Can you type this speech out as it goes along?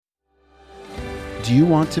Do you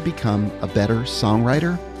want to become a better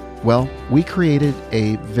songwriter? Well, we created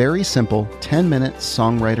a very simple 10-minute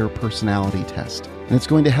songwriter personality test. And it's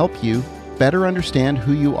going to help you better understand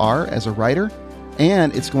who you are as a writer,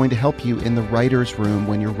 and it's going to help you in the writer's room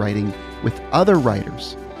when you're writing with other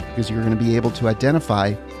writers, because you're going to be able to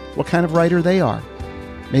identify what kind of writer they are.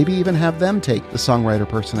 Maybe even have them take the songwriter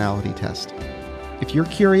personality test. If you're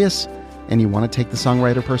curious and you want to take the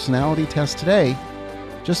songwriter personality test today,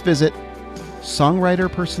 just visit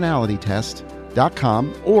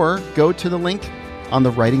songwriterpersonalitytest.com or go to the link on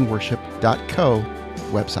the writingworship.co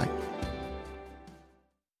website.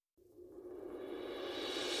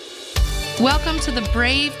 Welcome to the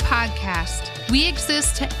Brave Podcast. We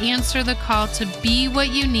exist to answer the call to be what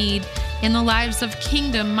you need in the lives of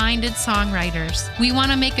kingdom-minded songwriters. We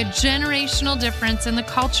want to make a generational difference in the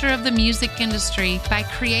culture of the music industry by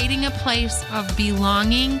creating a place of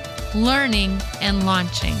belonging, learning, and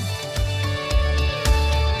launching.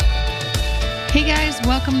 Hey guys,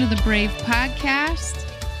 welcome to the Brave Podcast.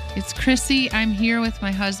 It's Chrissy. I'm here with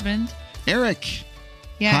my husband, Eric.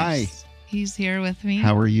 Yes, Hi. He's here with me.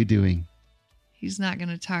 How are you doing? He's not going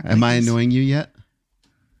to talk. Am I annoying you yet?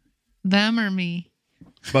 Them or me?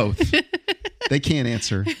 Both. They can't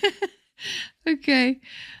answer. Okay.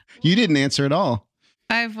 You didn't answer at all.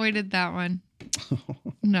 I avoided that one.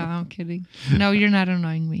 No, I'm kidding. No, you're not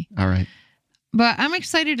annoying me. All right. But I'm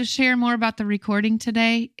excited to share more about the recording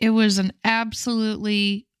today. It was an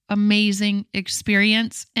absolutely amazing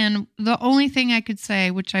experience. And the only thing I could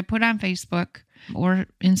say, which I put on Facebook or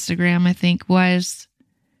Instagram, I think, was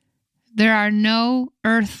there are no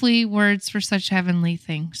earthly words for such heavenly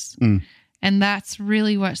things. And that's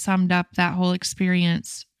really what summed up that whole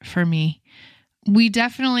experience for me. We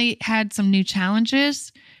definitely had some new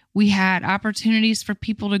challenges. We had opportunities for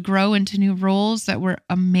people to grow into new roles that were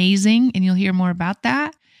amazing, and you'll hear more about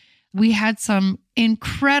that. We had some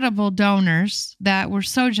incredible donors that were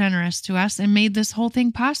so generous to us and made this whole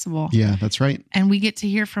thing possible. Yeah, that's right. And we get to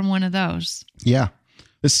hear from one of those. Yeah.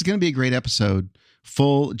 This is going to be a great episode.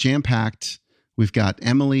 Full, jam-packed. We've got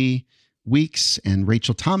Emily Weeks and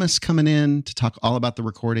Rachel Thomas coming in to talk all about the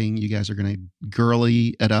recording. You guys are going to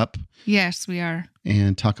girly it up. Yes, we are.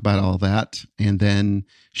 And talk about all that. And then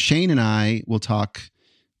Shane and I will talk.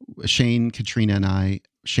 Shane, Katrina, and I.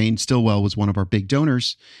 Shane Stillwell was one of our big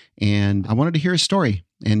donors, and I wanted to hear his story.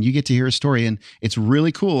 And you get to hear his story. And it's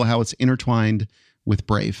really cool how it's intertwined with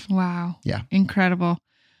Brave. Wow. Yeah. Incredible.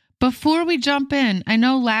 Before we jump in, I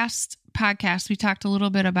know last podcast we talked a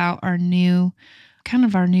little bit about our new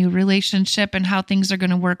relationship and how things are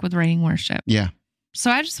going to work with Writing Worship. Yeah.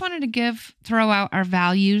 So I just wanted to throw out our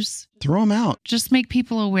values. Throw them out. Just make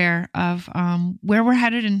people aware of where we're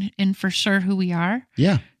headed and for sure who we are.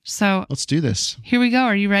 Yeah. So let's do this. Here we go.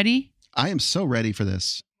 Are you ready? I am so ready for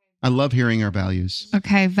this. I love hearing our values.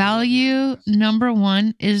 Okay. Value number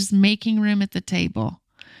 1 is making room at the table.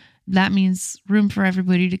 That means room for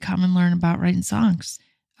everybody to come and learn about writing songs.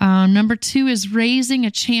 Number 2 is raising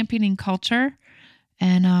a championing culture.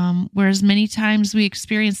 And whereas many times we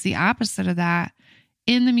experience the opposite of that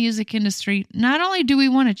in the music industry, not only do we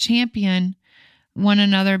want to champion one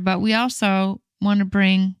another, but we also want to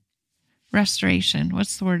bring restoration.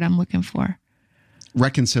 What's the word I'm looking for?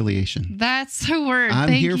 Reconciliation. That's the word. I'm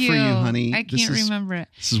Thank here you. for you, honey. I can't remember it.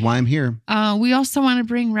 This is why I'm here. We also want to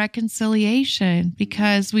bring reconciliation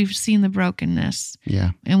because we've seen the brokenness.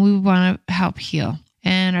 Yeah. And we want to help heal.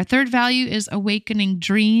 And our third value is awakening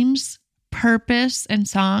dreams, purpose, and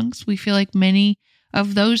songs. We feel like many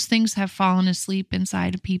of those things have fallen asleep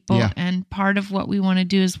inside of people. Yeah. And part of what we want to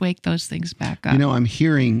do is wake those things back up. You know, I'm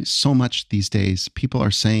hearing so much these days. People are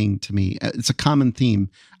saying to me, it's a common theme.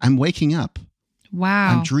 I'm waking up.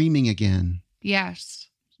 Wow. I'm dreaming again. Yes.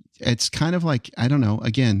 It's kind of like, I don't know,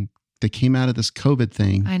 again, they came out of this COVID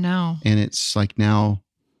thing. I know. And it's like now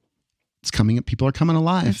it's coming up. People are coming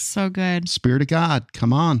alive. It's so good. Spirit of God,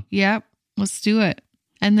 come on. Yep. Let's do it.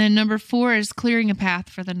 And then number 4 is clearing a path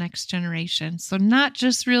for the next generation. So not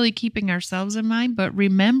just really keeping ourselves in mind, but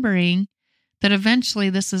remembering that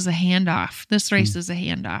eventually this is a handoff. This race is a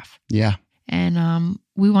handoff. Yeah. And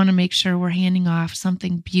we want to make sure we're handing off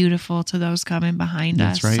something beautiful to those coming behind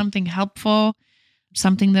us. That's right. Something helpful,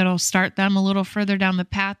 something that'll start them a little further down the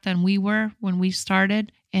path than we were when we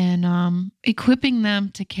started. And equipping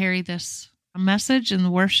them to carry this message and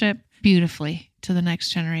the worship beautifully to the next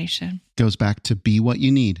generation. Goes back to be what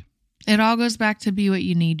you need. It all goes back to be what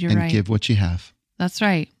you need. You're and right. And give what you have. That's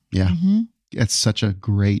right. Yeah. Mm-hmm. It's such a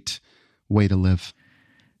great way to live.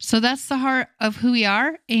 So that's the heart of who we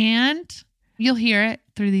are. And you'll hear it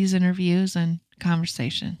through these interviews and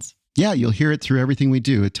conversations. Yeah, you'll hear it through everything we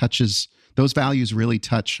do. It touches those values really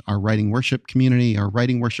touch our writing worship community, our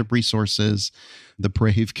writing worship resources, the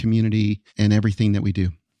Brave community, and everything that we do.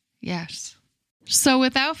 Yes. So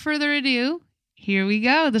without further ado, here we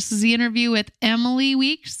go. This is the interview with Emily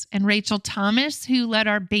Weeks and Rachel Thomas, who led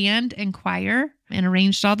our band and choir and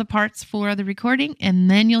arranged all the parts for the recording. And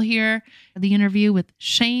then you'll hear the interview with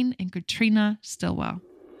Shane and Katrina Stillwell.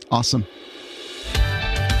 Awesome.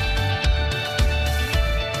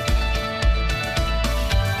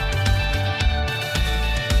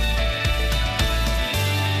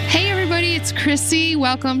 It's Chrissy.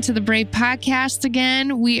 Welcome to the Brave Podcast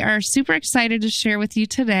again. We are super excited to share with you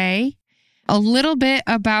today a little bit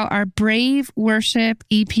about our Brave Worship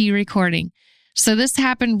EP recording. So this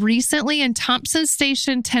happened recently in Thompson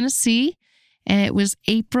Station, Tennessee, and it was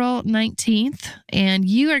April 19th. And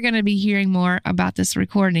you are going to be hearing more about this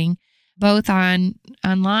recording, both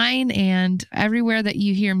online and everywhere that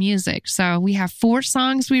you hear music. So we have 4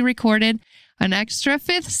 songs we recorded, an extra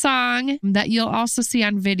 5th song that you'll also see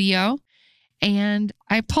on video. And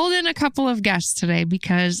I pulled in a couple of guests today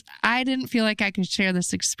because I didn't feel like I could share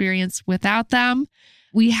this experience without them.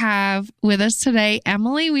 We have with us today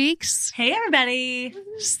Emily Weeks. Hey, everybody.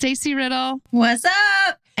 Stacy Riddle. What's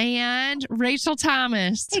up? And Rachel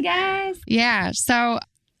Thomas. Hey, guys. Yeah. So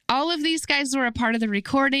all of these guys were a part of the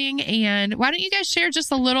recording. And why don't you guys share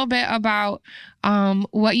just a little bit about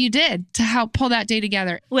what you did to help pull that day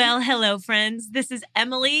together? Well, hello, friends. This is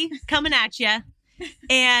Emily coming at you.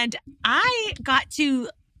 And I got to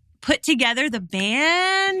put together the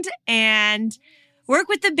band and work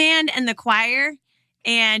with the band and the choir.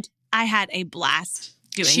 And I had a blast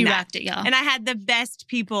doing that. She rocked it, y'all. And I had the best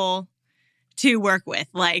people to work with.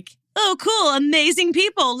 Like, oh, cool, amazing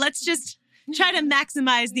people. Let's just try to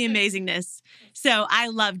maximize the amazingness. So I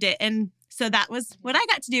loved it. And so that was what I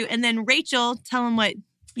got to do. And then Rachel, tell them what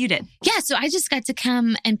you did. Yeah, so I just got to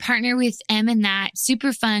come and partner with Em in that.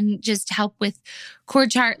 Super fun, just to help with chord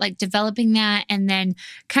chart, like developing that, and then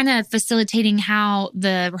kind of facilitating how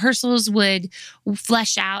the rehearsals would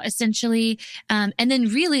flesh out, essentially. And then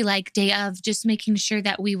really like day of, just making sure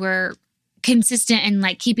that we were consistent and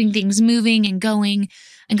like keeping things moving and going,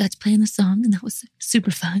 and got to play in the song, and that was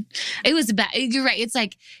super fun. It was about, you're right, it's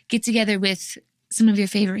like get together with some of your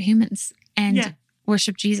favorite humans and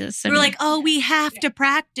worship Jesus. We're like, oh, we have to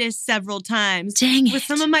practice several times. Dang it. With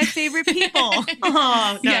some of my favorite people.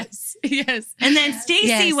 Oh, no. Yes. And then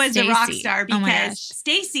Stacy was the rock star Oh my because gosh.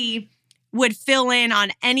 Stacy would fill in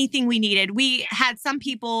on anything we needed. We had some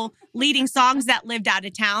people leading songs that lived out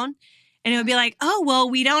of town, and it would be like, oh, well,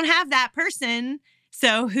 we don't have that person.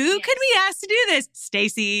 So who could we ask to do this?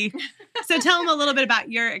 Stacy. So tell them a little bit about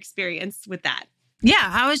your experience with that. Yeah,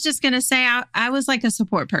 I was just going to say I was like a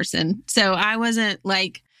support person. So I wasn't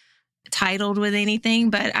like titled with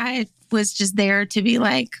anything, but I was just there to be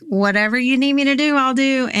like, whatever you need me to do, I'll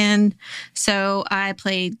do. And so I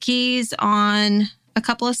played keys on a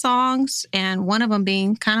couple of songs, and one of them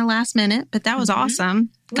being kind of last minute, but that was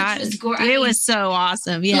awesome. Which was gorgeous. It was so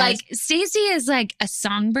awesome. Yes. Like Stacey is like a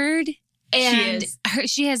songbird, and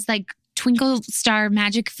she has like twinkle star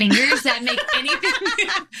magic fingers that make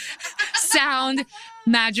anything sound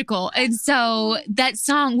magical. And so that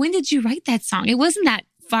song, when did you write that song? It wasn't that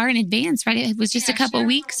far in advance, right? It was just a couple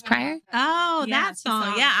weeks prior. Oh, Yeah, that it's the song.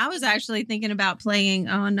 song. Yeah, I was actually thinking about playing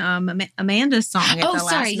on Amanda's song at Oh, the last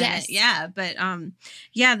sorry, minute. yes. Yeah, but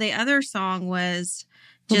the other song was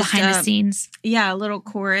Well, just behind the scenes. Yeah, a little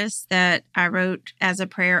chorus that I wrote as a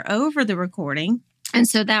prayer over the recording. And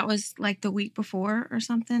so that was like the week before or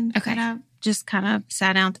something. Okay. that I just kind of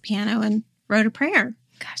sat down at the piano and wrote a prayer.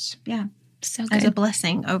 Gosh, Yeah, so as a good.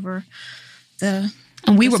 blessing over the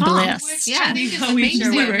And we the were song. blessed. Yeah. I think it's we sure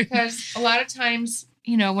amazing were. because a lot of times,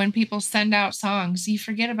 you know, when people send out songs, you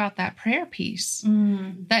forget about that prayer piece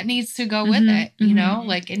that needs to go with Mhm, it, you know,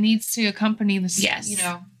 like it needs to accompany the, Yes. you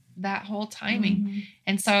know, that whole timing.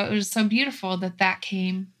 And so it was so beautiful that that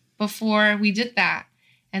came before we did that.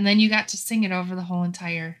 And then you got to sing it over the whole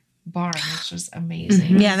entire barn, which was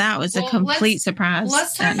amazing. Yeah, that was a Well, complete surprise.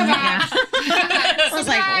 Let's talk that about. night, yeah. I was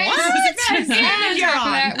like, what? And You're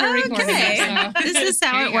on. that we're recording Okay. it, so. This is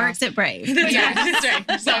how There it you go. works at Brave. Yeah, that's right.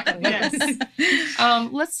 Exactly. Yes.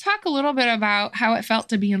 Let's talk a little bit about how it felt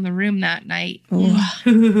to be in the room that night. Ooh,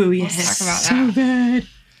 Let's talk about So that. good.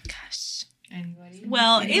 Gosh. Anybody?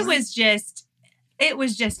 Well, it was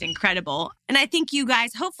just incredible. And I think you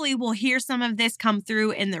guys hopefully will hear some of this come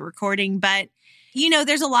through in the recording, but you know,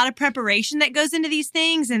 there's a lot of preparation that goes into these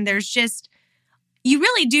things, and there's just, you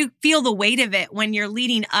really do feel the weight of it when you're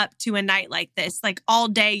leading up to a night like this. Like all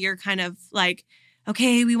day you're kind of like,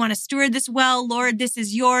 okay, we want to steward this well, Lord, this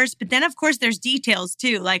is yours. But then of course there's details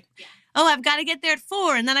too. Like, oh, I've got to get there at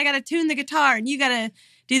 4 and then I got to tune the guitar and you got to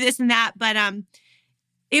do this and that. But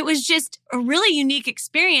it was just a really unique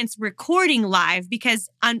experience recording live because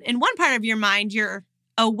in one part of your mind, you're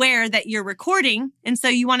aware that you're recording. And so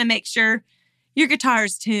you want to make sure your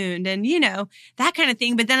guitar's tuned and, that kind of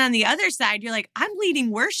thing. But then on the other side, you're like, I'm leading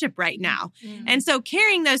worship right now. Mm-hmm. And so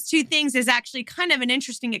carrying those two things is actually kind of an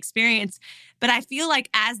interesting experience. But I feel like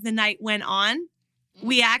as the night went on,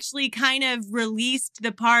 we actually kind of released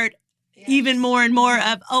the part even more and more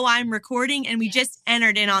of, oh, I'm recording. And we just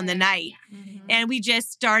entered in on the night and we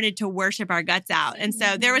just started to worship our guts out. And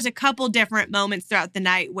so there was a couple different moments throughout the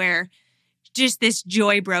night where just this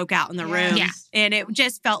joy broke out in the room. Yeah. And it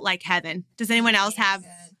just felt like heaven. Does anyone else have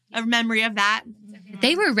a memory of that?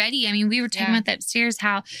 They were ready. I mean, we were talking about that upstairs,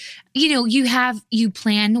 how, you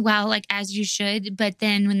plan well, like as you should, but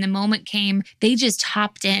then when the moment came, they just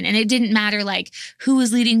hopped in and it didn't matter like who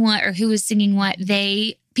was leading what or who was singing what.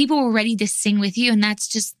 People were ready to sing with you. And that's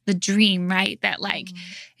just the dream, right? That like,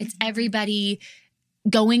 it's everybody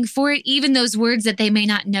going for it. Even those words that they may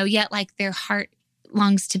not know yet, like their heart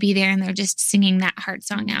longs to be there and they're just singing that heart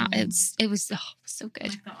song out. It was so good.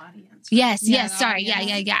 Like the audience. Yes. Sorry.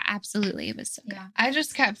 Yeah. Absolutely. It was so good. I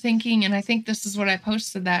just kept thinking, and I think this is what I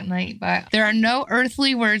posted that night, but there are no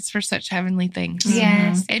earthly words for such heavenly things.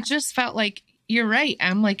 Yes. It just felt like, you're right,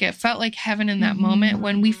 Em. Like it felt like heaven in that moment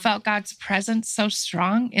when we felt God's presence so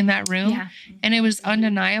strong in that room and it was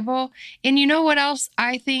undeniable. And you know what else?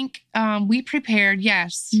 I think we prepared,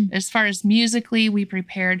 as far as musically, we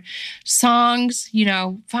prepared songs,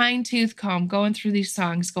 fine tooth comb, going through these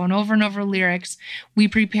songs, going over and over lyrics. We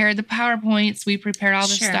prepared the PowerPoints. We prepared all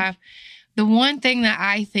this stuff. The one thing that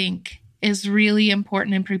I think is really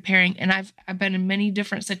important in preparing, and I've been in many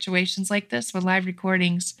different situations like this with live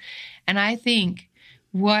recordings, and I think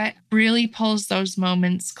what really pulls those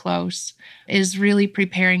moments close is really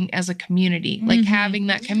preparing as a community, like having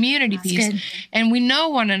that community piece. Good. And we know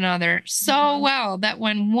one another so well that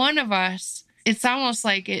when one of us, it's almost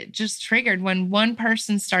like it just triggered when one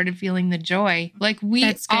person started feeling the joy, like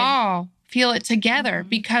we all feel it together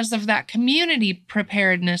because of that community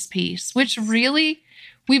preparedness piece, which really,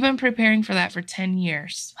 we've been preparing for that for 10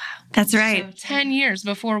 years. Wow. That's right. So 10 years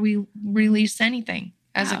before we released anything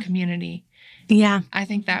as a community. Yeah. I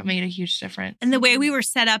think that made a huge difference. And the way we were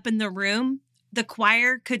set up in the room, the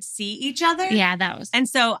choir could see each other. Yeah, that was. And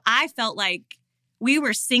so I felt like we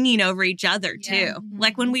were singing over each other too. Yeah.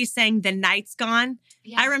 Like when we sang The Night's Gone,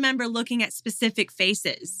 I remember looking at specific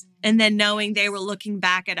faces and then knowing they were looking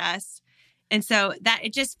back at us. And so that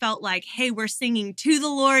it just felt like, hey, we're singing to the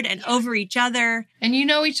Lord and over each other. And you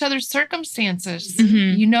know each other's circumstances.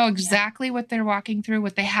 You know exactly what they're walking through,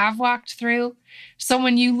 what they have walked through. So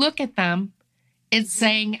when you look at them, it's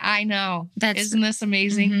saying, I know. Isn't this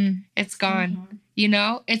amazing? It's gone.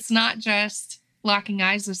 It's not just locking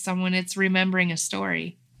eyes with someone. It's remembering a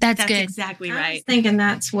story. That's good. Exactly right. I was thinking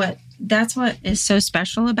that's what is so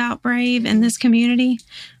special about Brave in this community,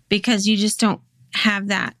 because you just don't have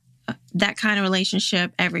that kind of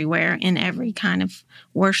relationship everywhere in every kind of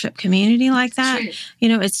worship community like that. True.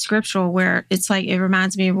 It's scriptural where it's like, it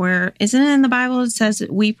reminds me of where, isn't it in the Bible? It says,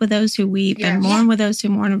 weep with those who weep and mourn with those who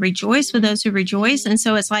mourn and rejoice with those who rejoice. And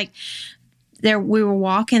so it's like, we were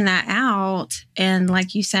walking that out. And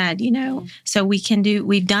like you said, so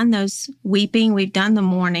we've done those weeping, we've done the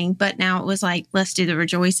mourning, but now it was like, let's do the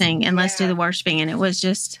rejoicing and let's do the worshiping. And it was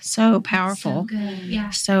just so powerful. So good.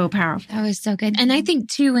 Yeah. So powerful. That was so good. And I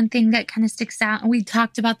think too, one thing that kind of sticks out, and we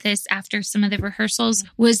talked about this after some of the rehearsals,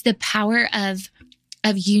 was the power of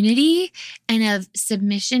unity and of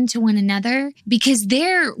submission to one another, because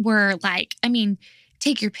there were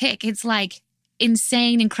take your pick. It's like,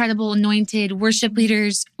 insane, incredible, anointed worship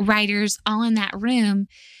leaders, writers, all in that room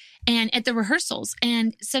and at the rehearsals.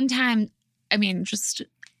 And sometimes, just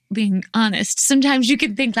being honest, sometimes you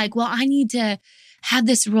can think like, well, I need to have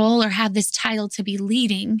this role or have this title to be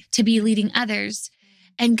leading others.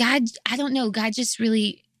 And God, I don't know, God just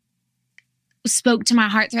really spoke to my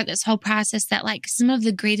heart throughout this whole process that like some of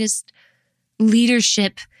the greatest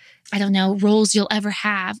leadership roles you'll ever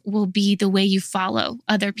have will be the way you follow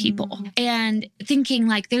other people. And thinking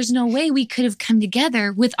like, there's no way we could have come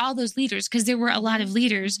together with all those leaders, because there were a lot of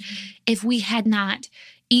leaders, if we had not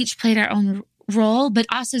each played our own role, but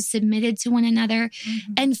also submitted to one another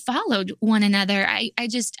and followed one another. I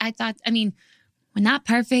thought, we're not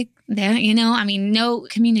perfect there, no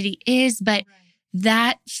community is, but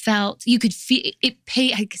that felt, you could feel it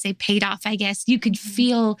paid off, I guess. You could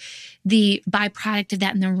feel the byproduct of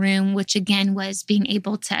that in the room, which again was being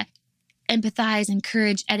able to empathize,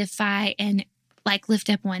 encourage, edify, and like lift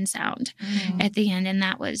up one sound at the end. And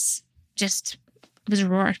that was just, it was a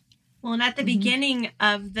roar. Well, and at the beginning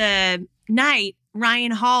of the night,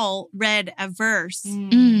 Ryan Hall read a verse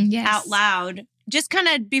Yes. out loud, just kind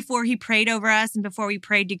of before he prayed over us and before we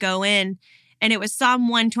prayed to go in. And it was Psalm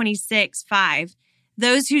 126:5.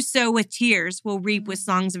 Those who sow with tears will reap with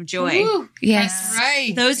songs of joy. Ooh, Yes.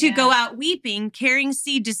 right. Those who go out weeping, carrying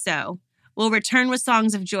seed to sow, will return with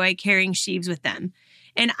songs of joy, carrying sheaves with them.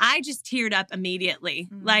 And I just teared up immediately.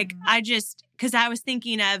 Like, because I was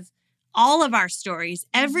thinking of all of our stories,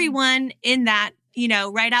 everyone in that,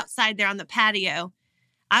 right outside there on the patio.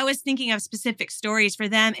 I was thinking of specific stories for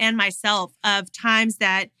them and myself of times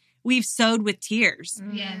that we've sowed with tears.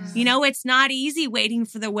 Yes. It's not easy waiting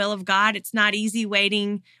for the will of God. It's not easy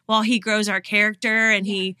waiting while he grows our character and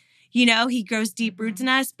he grows deep roots in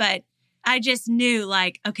us. But I just knew,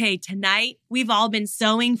 like, okay, tonight, we've all been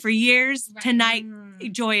sowing for years. Right. Tonight,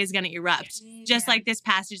 joy is going to erupt, just like this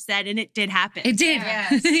passage said, and it did happen. It did.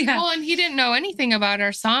 Yes. Yeah. Well, and he didn't know anything about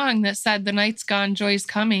our song that said the night's gone, joy's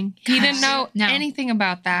coming. He didn't know anything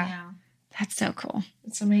about that. That's so cool.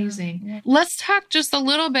 It's amazing. Yeah. Let's talk just a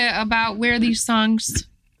little bit about where these songs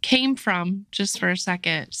came from, just for a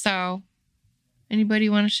second. So, anybody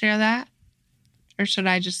want to share that? Or should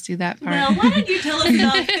I just do that part? Well, why don't you tell us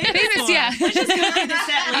about Famous For? Yeah. Let's just go through the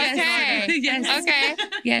set list. Okay. Yes. Okay.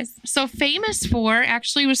 Yes. So Famous For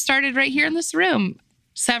actually was started right here in this room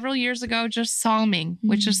several years ago, just psalming,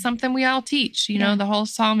 which is something we all teach, the whole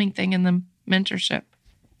psalming thing in the mentorship.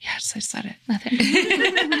 Yes, I said it. Nothing.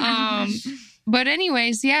 But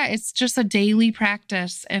anyways, it's just a daily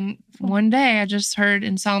practice. And one day I just heard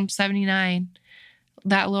in Psalm 79,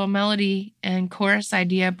 that little melody and chorus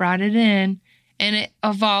idea, brought it in. And it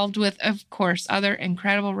evolved with, of course, other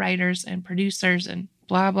incredible writers and producers and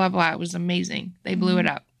blah, blah, blah. It was amazing. They blew it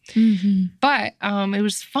up. Mm-hmm. But it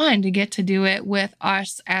was fun to get to do it with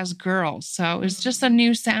us as girls. So it was just a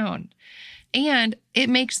new sound. And it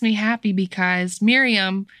makes me happy because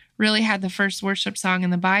Miriam really had the first worship song in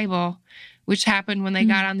the Bible, which happened when they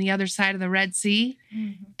got on the other side of the Red Sea.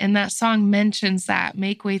 Mm-hmm. And that song mentions that,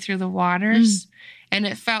 make way through the waters. And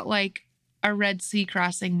it felt like a Red Sea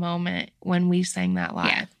crossing moment when we sang that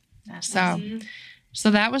live. Yeah. So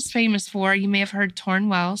that was Famous For. You may have heard Torn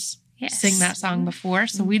Wells sing that song before.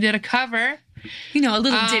 So we did a cover. A little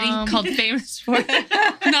ditty called Famous For,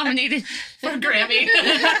 nominated for Grammy.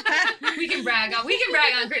 we can brag on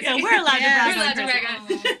Chrissy. Yeah, we're allowed to brag on.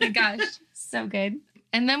 Oh my gosh, so good.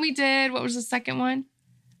 And then we did, what was the second one?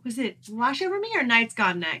 Was it Wash Over Me or Night's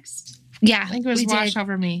Gone Next? Yeah, I think it was Wash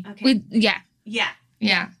Over Me. Okay.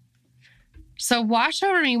 Yeah. So Wash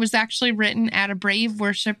Over Me was actually written at a Brave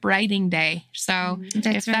Worship Writing Day. So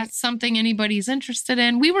that's something anybody's interested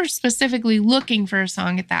in, we were specifically looking for a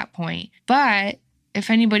song at that point. But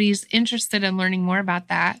if anybody's interested in learning more about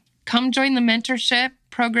that, come join the mentorship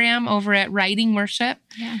program over at Writing Worship.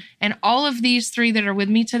 Yeah. And all of these three that are with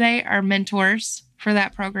me today are mentors for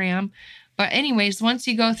that program. But anyways, once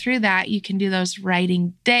you go through that, you can do those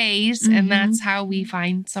writing days, and that's how we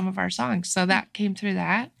find some of our songs. So that came through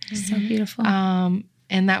that. So beautiful. And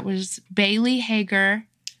that was Bailey Hager,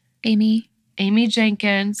 Amy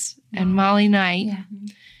Jenkins, and Molly Knight. Yeah.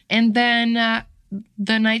 And then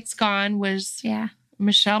The Night's Gone was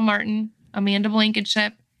Michelle Martin, Amanda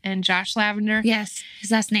Blankenship, and Josh Lavender. Yes, his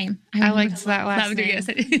last name. I liked that last name. Yes.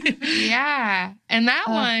 Yeah. And that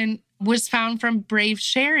one was found from Brave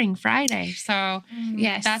Sharing Friday. So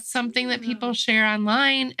that's something that people share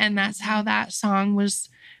online, and that's how that song was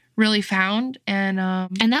really found. And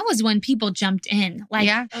that was when people jumped in. Like,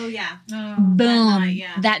 boom.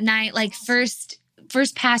 That night, like first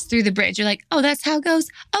pass through the bridge. You're like, oh, that's how it goes?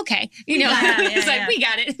 Okay. It's like, we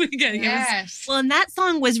got it. Yes. Well, and that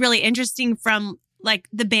song was really interesting from like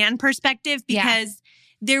the band perspective because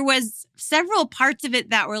there was several parts of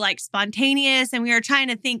it that were like spontaneous, and we were trying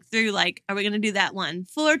to think through like, are we going to do that one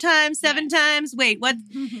 4 times, 7 times? Wait, what?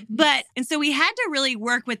 And so we had to really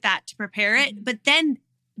work with that to prepare it. But then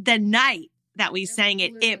the night that we sang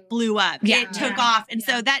it blew up. Yeah. It took off. And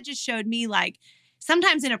so that just showed me like,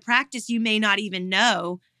 sometimes in a practice, you may not even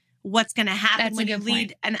know what's going to happen when you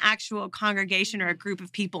lead an actual congregation or a group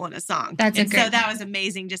of people in a song. So that was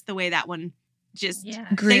amazing, just the way that one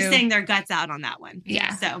they sang their guts out on that one.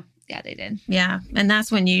 Yeah. So yeah, they did. Yeah. And that's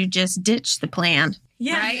when you just ditch the plan.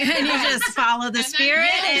 Yeah. Right? And you just follow the spirit,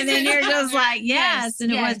 and then you're just like, yes.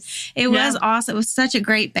 And it was awesome. It was such a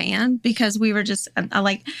great band because we were just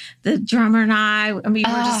like the drummer and I we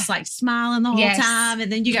were just like smiling the whole time.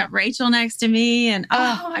 And then you got Rachel next to me, and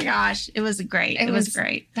oh my gosh, it was great. It was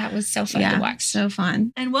great. That was so fun to watch. So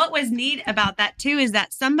fun. And what was neat about that too is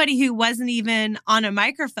that somebody who wasn't even on a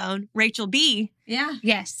microphone, Rachel B. Yeah.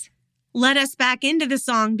 Yes. let us back into the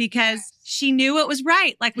song because she knew it was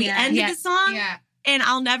right. Like we ended the song. Yeah. And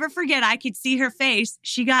I'll never forget, I could see her face.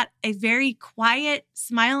 She got a very quiet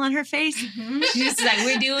smile on her face. She was like,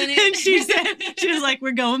 we're doing it. And she was like,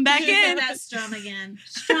 we're going back in. That's strum again.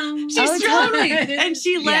 Strum. She's strong. totally. And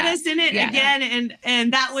she let us in it Yeah. again.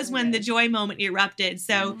 And that was when the joy moment erupted.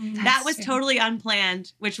 So that was totally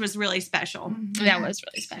unplanned, which was really special. That was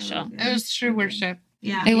really special. It was true worship.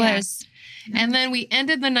 Yeah. It was. And then we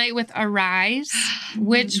ended the night with Arise,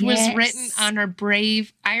 which was Yes. written on our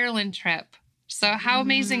Brave Ireland trip. So how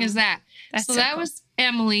amazing is that? That's so so that cool. was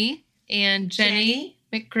Emily and Jenny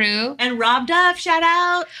McGrew. And Rob Duff, shout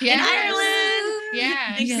out. Yes. In Ireland.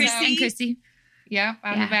 Yeah. And so- Chrissy. And Chrissy. Yep,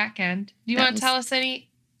 on Yeah. the back end. Do you That want to was- tell us any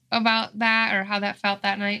about that or how that felt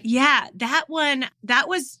that night? Yeah, that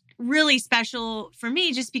was really special for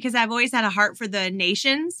me just because I've always had a heart for the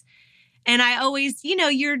nations. And I always,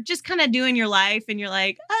 you're just kind of doing your life and you're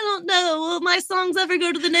like, I don't know, will my songs ever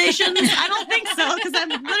go to the nations? I don't think so because I'm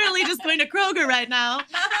literally just going to Kroger right now.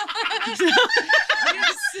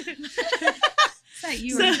 It's like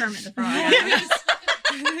you were Kermit the Frog.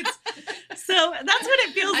 So that's what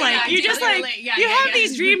it feels like. You're just like, you have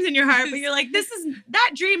these dreams in your heart, but you're like,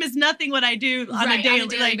 that dream is nothing what I do on a daily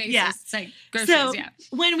basis. Yeah. It's like groceries, So yeah.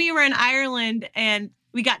 when we were in Ireland and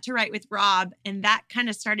we got to write with Rob and that kind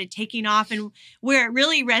of started taking off, and where it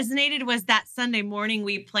really resonated was that Sunday morning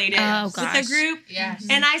we played it with gosh. the group. Yes.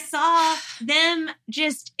 And I saw them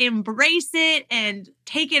just embrace it and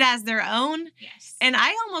take it as their own. Yes. And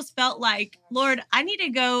I almost felt like, Lord, I need to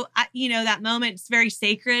go, that moment, it's very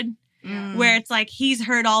sacred where it's like he's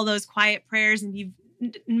heard all those quiet prayers and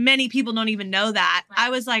many people don't even know that. Right. I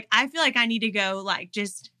was like, I feel like I need to go like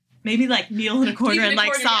just maybe like kneel in a corner and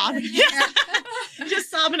like sob. Just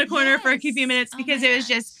sob in a corner for a few minutes because it was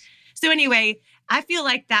just so anyway, I feel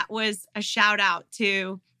like that was a shout out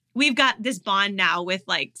to we've got this bond now with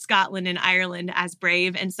like Scotland and Ireland as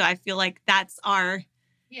Brave. And so I feel like that's our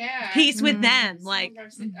piece with them. Like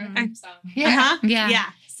Yeah. yeah.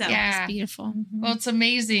 So Yeah. It's beautiful. Well, it's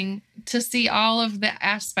amazing to see all of the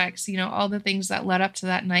aspects, all the things that led up to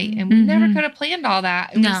that night. And we never Mhm. could have planned all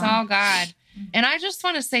that. It No. was all God. And I just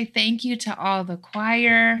want to say thank you to all the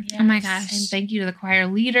choir. Oh my gosh. And thank you to the choir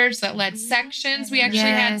leaders that led sections. We actually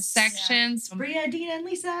had Yes. sections. Bria, Dina, and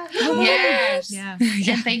Lisa. Yes. Yeah.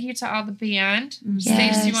 And thank you to all the band.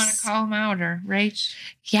 Stacey, you want to Yes. call them out or Rach?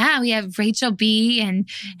 Yeah, we have Rachel B and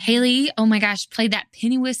Haley. Oh my gosh, played that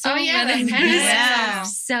penny whistle. Oh, yeah, with that us. penny whistle.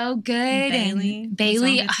 So good. Bailey. And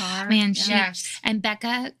Bailey, was on guitar. oh man, she Yes. and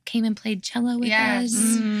Becca came and played cello with Yes.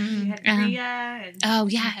 us. We had Bria and Oh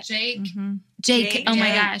yeah, Jake. Jake. Oh my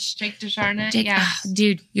Jake. gosh, Jake Desjardins. Jake. Yeah. Oh,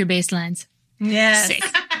 dude, your bass lines. Yes. Sick.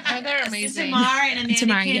 Oh, they're amazing. Tamar and Amanda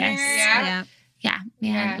Tamar, Kinner. yes. Yeah. Yeah,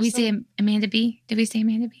 man. Yeah, we so- say Amanda B. Did we say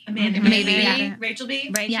Amanda B? Amanda Maybe, B, yeah. Rachel B.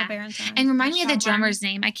 Rachel Yeah. Barrington. And remind me of the drummer's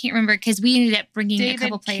name. I can't remember because we ended up bringing a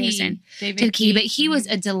couple players in. David Key, but he was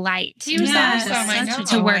a delight. He was Yes, awesome. I such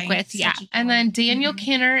a know. to work joy. with. Yeah. Such a And joy. then Daniel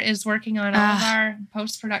Kinner is working on all of our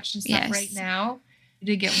post-production stuff Yes. right now. We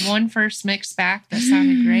did get one first mix back that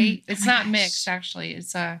sounded great. It's not mixed actually.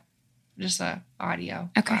 It's just a audio.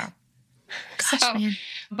 Okay. Wow. Gosh, So- man.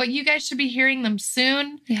 But you guys should be hearing them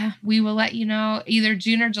soon. Yeah. We will let you know either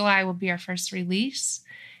June or July will be our first release.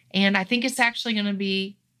 And I think it's actually going to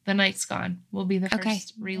be The Night's Gone will be the first Okay.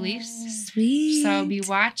 release. Sweet. So be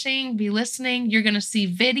watching, be listening. You're going to see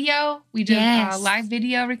video. We did Yes. a live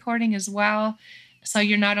video recording as well. So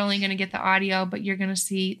you're not only going to get the audio, but you're going to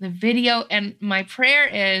see the video. And my prayer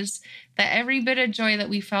is that every bit of joy that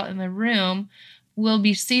we felt in the room will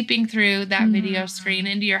be seeping through that video screen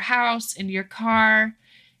into your house, into your car,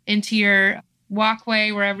 into your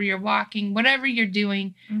walkway, wherever you're walking, whatever you're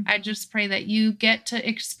doing. I just pray that you get to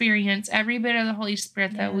experience every bit of the Holy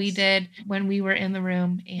Spirit that we did when we were in the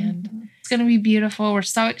room. And it's going to be beautiful. We're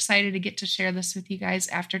so excited to get to share this with you guys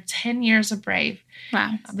after 10 years of Brave.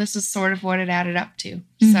 Wow. This is sort of what it added up to.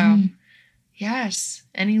 So, Mhm. yes.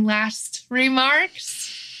 Any last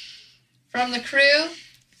remarks from the crew?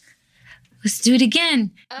 Let's do it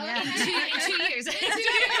again. Oh, In 2 years.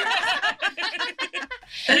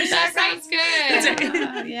 That sounds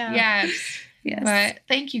good. Yeah. Yes. Yes. But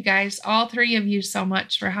thank you guys, all three of you, so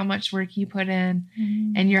much for how much work you put in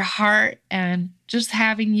and your heart and just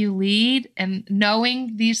having you lead and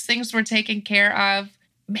knowing these things were taken care of.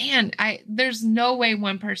 Man, there's no way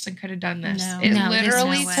one person could have done this. No. It No, there's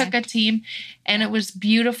literally no way. took a team, and it was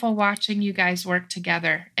beautiful watching you guys work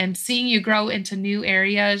together and seeing you grow into new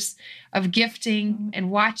areas of gifting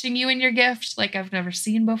and watching you in your gift like I've never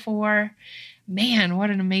seen before. Man,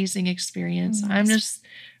 what an amazing experience. I'm just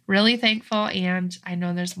really thankful, and I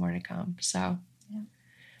know there's more to come. So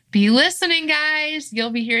Be listening, guys. You'll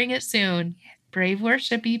be hearing it soon. Brave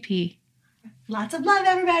Worship EP. Lots of love,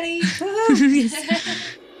 everybody.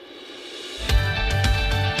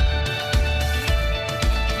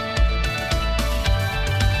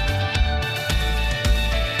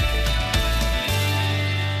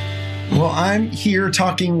 Well, I'm here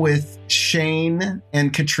talking with Shane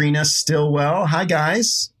and Katrina Stillwell. Hi,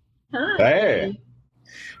 guys. Hi. Hey.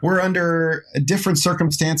 We're under different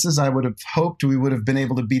circumstances. I would have hoped we would have been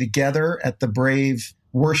able to be together at the Brave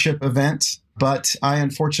Worship event, but I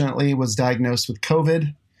unfortunately was diagnosed with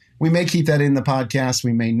COVID. We may keep that in the podcast.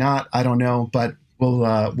 We may not. I don't know, but we'll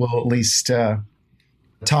at least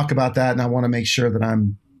talk about that. And I want to make sure that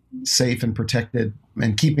I'm safe and protected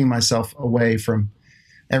and keeping myself away from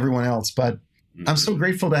everyone else. But I'm so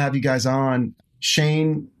grateful to have you guys on.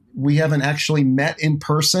 Shane, we haven't actually met in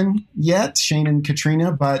person yet, Shane and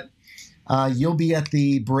Katrina, but you'll be at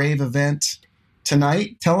the Brave event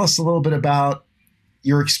tonight. Tell us a little bit about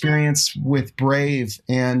your experience with Brave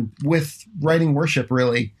and with writing worship,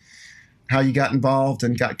 really, how you got involved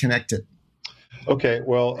and got connected. Okay,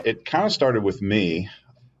 well, it kind of started with me.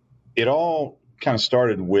 It all kind of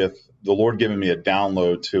started with the Lord giving me a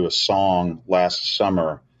download to a song last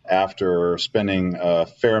summer after spending a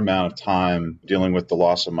fair amount of time dealing with the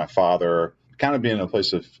loss of my father, kind of being in a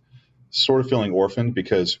place of sort of feeling orphaned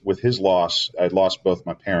because with his loss, I'd lost both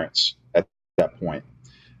my parents at that point.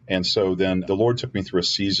 And so then the Lord took me through a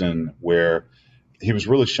season where he was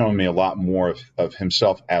really showing me a lot more of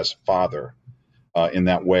himself as father in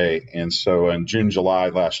that way. And so in June, July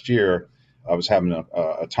last year, I was having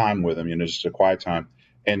a time with him, just a quiet time.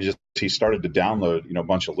 And he started to download, a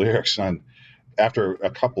bunch of lyrics. And after a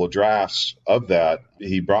couple of drafts of that,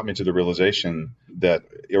 he brought me to the realization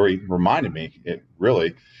or he reminded me,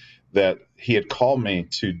 that he had called me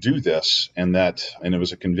to do this, and it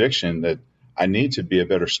was a conviction that I need to be a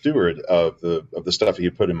better steward of the stuff he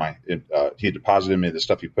had put he had deposited in me, the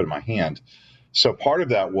stuff he put in my hand. So part of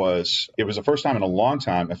that it was the first time in a long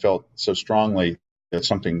time I felt so strongly that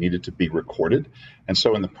something needed to be recorded. And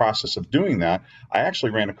so in the process of doing that, I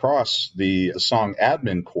actually ran across the song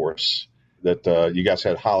admin course that you guys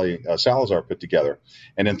had Holly Salazar put together.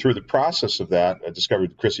 And then through the process of that, I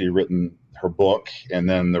discovered Chrissy had written her book and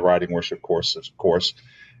then the writing worship course, of course.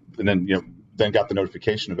 And then got the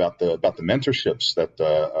notification about the mentorships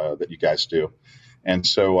that you guys do. And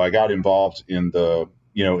so I got involved in the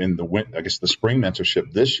spring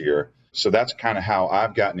mentorship this year. So that's kind of how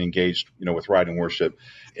I've gotten engaged, with writing worship.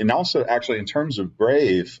 And also actually in terms of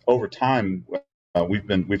Brave, over time,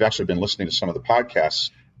 we've actually been listening to some of the podcasts.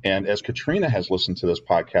 And as Katrina has listened to those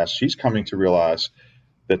podcasts, she's coming to realize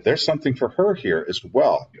that there's something for her here as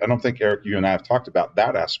well. I don't think, Eric, you and I have talked about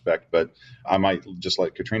that aspect, but I might just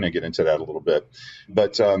let Katrina get into that a little bit.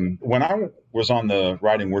 But when I was on the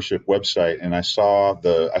Writing Worship website and I saw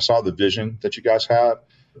the vision that you guys have,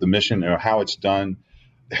 the mission, how it's done,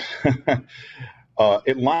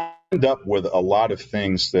 it lined up with a lot of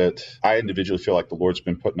things that I individually feel like the Lord's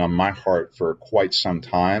been putting on my heart for quite some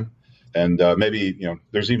time. And maybe,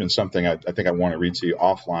 there's even something I think I want to read to you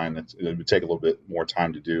offline. It would take a little bit more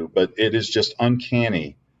time to do. But it is just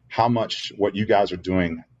uncanny how much what you guys are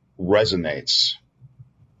doing resonates,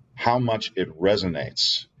 how much it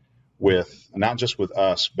resonates with not just with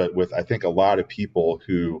us, but with, I think, a lot of people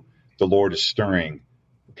who the Lord is stirring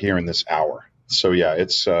here in this hour. So, yeah,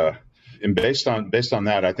 it's and based on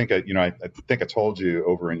that, I think I told you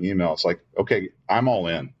over an email. It's like, okay, I'm all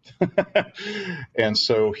in, and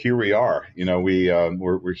so here we are.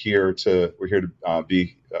 We're here to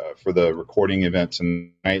be for the recording event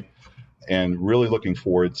tonight, and really looking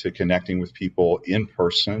forward to connecting with people in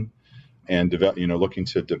person, and looking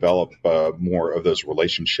to develop more of those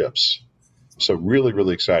relationships. So really,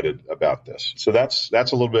 really excited about this. So that's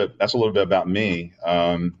a little bit about me.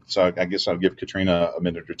 So I guess I'll give Katrina a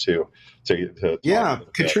minute or two to yeah,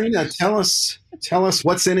 Katrina, tell us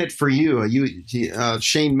what's in it for you.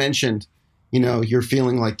 Shane mentioned, you're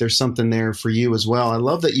feeling like there's something there for you as well. I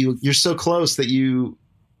love that you're so close that you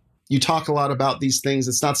talk a lot about these things.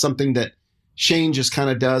 It's not something that Shane just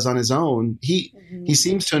kind of does on his own. He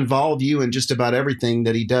seems to involve you in just about everything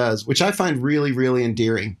that he does, which I find really, really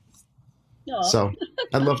endearing. Aww. So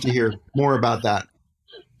I'd love to hear more about that.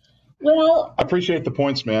 Well, I appreciate the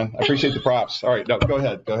points, man. I appreciate the props. All right, no, go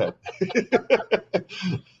ahead.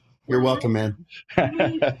 You're welcome, man.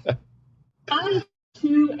 I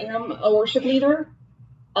too am a worship leader.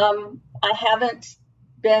 I haven't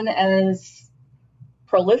been as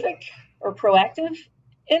prolific or proactive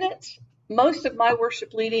in it. Most of my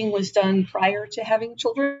worship leading was done prior to having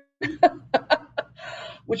children,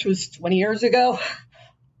 which was 20 years ago.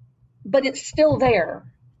 But it's still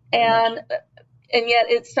there. And yet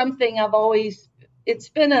it's something it's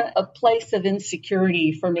been a place of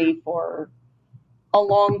insecurity for me for a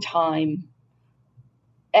long time.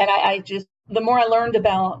 And I just, the more I learned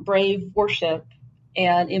about Brave Worship,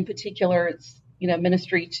 and in particular, it's,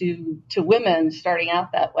 ministry to women starting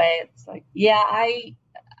out that way, it's like, yeah,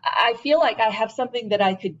 I feel like I have something that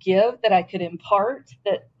I could give, that I could impart,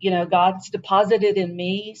 that, God's deposited in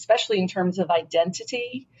me, especially in terms of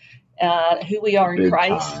identity, who we are in Big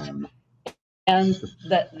Christ. time. And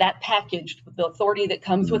that packaged with the authority that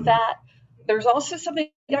comes with that. There's also something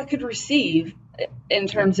I could receive in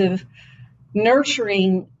terms of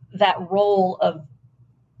nurturing that role of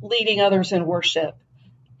leading others in worship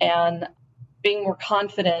and being more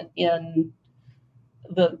confident in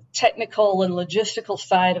the technical and logistical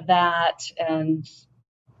side of that, and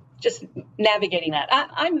just navigating that.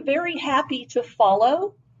 I'm very happy to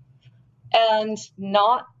follow and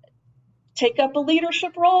not take up a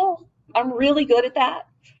leadership role. I'm really good at that,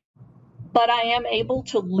 but I am able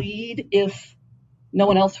to lead if no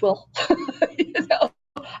one else will.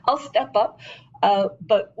 I'll step up.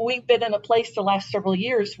 But we've been in a place the last several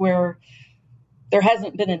years where there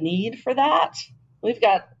hasn't been a need for that. We've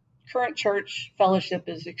got Current Church Fellowship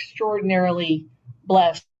is extraordinarily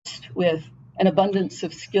blessed with an abundance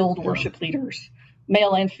of skilled worship leaders,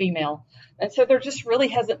 male and female. And so there just really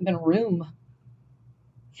hasn't been room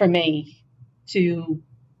for me to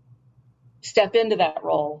step into that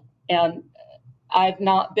role. And I've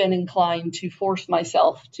not been inclined to force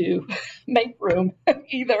myself to make room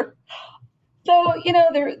either. So,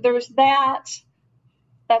 there's that.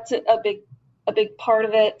 That's a big part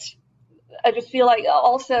of it. I just feel like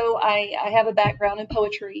also I have a background in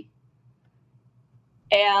poetry,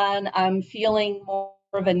 and I'm feeling more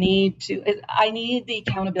of a need I need the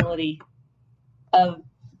accountability of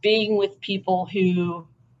being with people who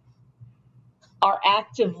are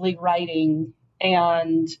actively writing,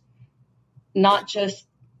 and not just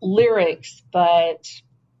lyrics, but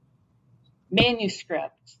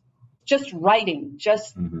manuscript, just writing,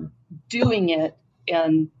 just doing it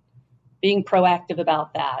and being proactive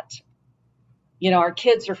about that. Our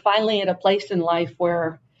kids are finally at a place in life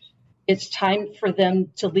where it's time for them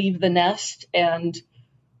to leave the nest, and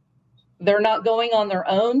they're not going on their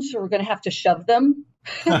own, so we're going to have to shove them.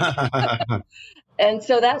 And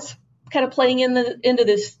so that's kind of playing into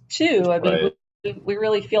this too. I mean, Right. we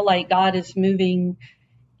really feel like God is moving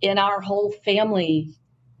in our whole family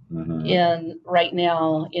in right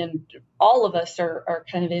now, and all of us are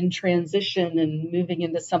kind of in transition and moving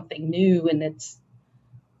into something new, and it's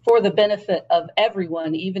for the benefit of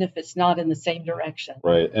everyone, even if it's not in the same direction.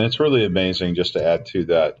 Right. And it's really amazing, just to add to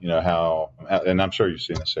that, how, and I'm sure you've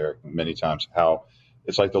seen this, Eric, many times, how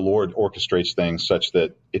it's like the Lord orchestrates things such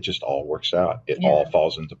that it just all works out. It all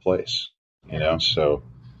falls into place, so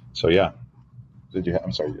yeah.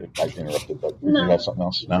 I'm sorry, I interrupted, but did you have something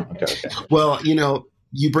else? No? Okay. Well,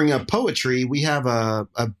 you bring up poetry. We have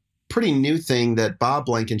a pretty new thing that Bob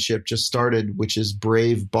Blankenship just started, which is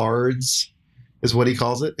Brave Bards, is what he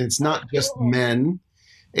calls it. It's not just men,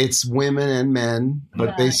 it's women and men,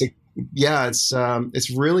 but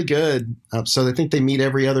it's really good. So I think they meet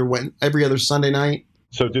every other Sunday night.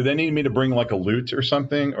 So do they need me to bring like a lute or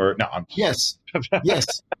something, or no? Yes.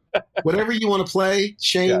 Whatever you want to play,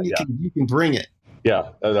 Shane, you can bring it. Yeah,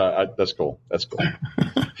 that's cool. That's cool.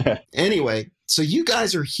 Anyway, so you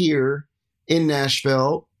guys are here in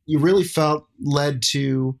Nashville. You really felt led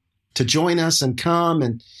to join us and come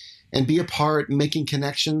and be a part, making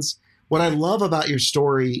connections. What I love about your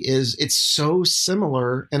story is it's so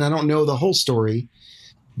similar, and I don't know the whole story,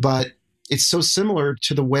 but it's so similar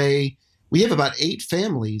to the way we have about 8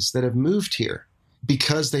 families that have moved here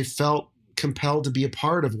because they felt compelled to be a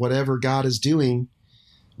part of whatever God is doing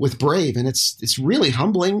with Brave. And it's really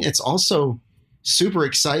humbling. It's also super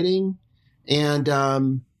exciting. And I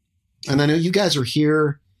know you guys are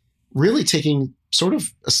here really taking sort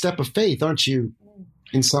of a step of faith, aren't you,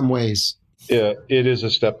 in some ways? Yeah, it is a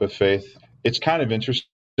step of faith. It's kind of interesting,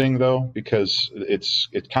 though, because it's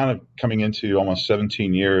kind of coming into almost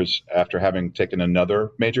 17 years after having taken another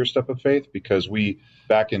major step of faith, because we,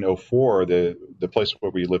 back in 2004, the place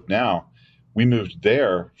where we live now, we moved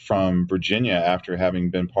there from Virginia after having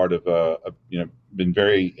been part of been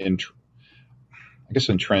very entrenched,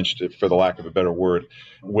 for the lack of a better word,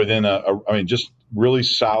 within just really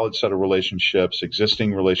solid set of relationships,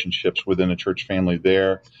 existing relationships within a church family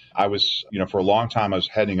there. I was, for a long time, I was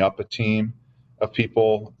heading up a team of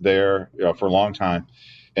people there for a long time.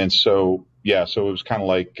 And so it was kind of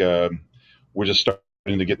like we're just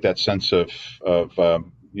starting to get that sense of kind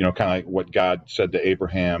of like what God said to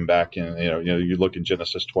Abraham back in, you look in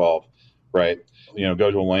Genesis 12, right?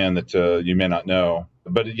 Go to a land that you may not know.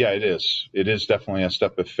 But yeah, it is. It is definitely a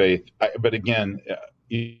step of faith. But again,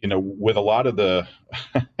 with a lot of the,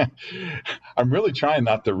 I'm really trying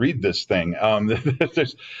not to read this thing.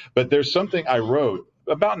 But there's something I wrote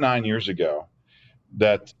about 9 years ago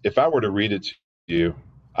that if I were to read it to you,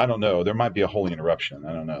 I don't know, there might be a holy interruption.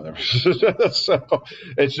 I don't know. So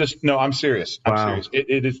it's just, no, I'm serious. I'm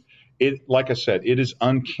serious. It like I said, it is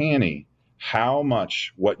uncanny how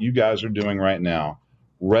much what you guys are doing right now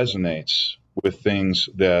resonates with things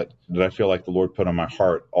that I feel like the Lord put on my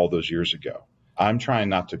heart all those years ago. I'm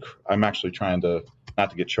actually trying to not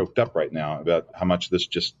to get choked up right now about how much this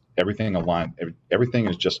just everything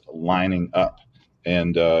is just lining up.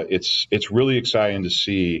 And it's really exciting to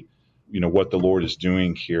see, what the Lord is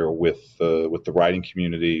doing here with the writing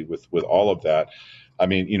community, with all of that. I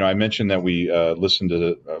mean, I mentioned that we listening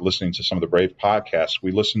to some of the Brave podcasts.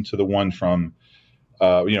 We listened to the one from,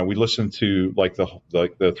 we listened to like the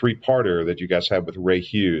 3-parter that you guys have with Ray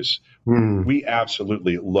Hughes. We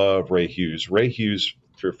absolutely love Ray Hughes. Ray Hughes,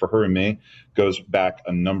 for her and me, goes back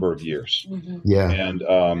a number of years. Yeah.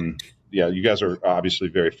 And you guys are obviously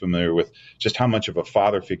very familiar with just how much of a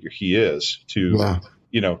father figure he is to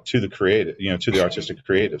the creative, to the artistic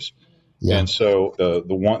creatives. Yeah. And so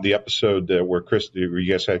the episode where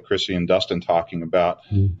you guys had Chrissy and Dustin talking about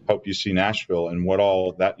Hope You See Nashville and what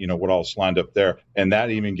all is lined up there. And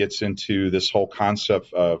that even gets into this whole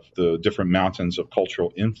concept of the different mountains of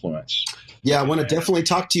cultural influence. Yeah, I want to definitely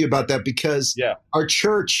talk to you about that because our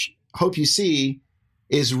church, Hope You See,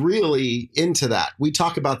 is really into that. We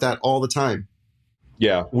talk about that all the time.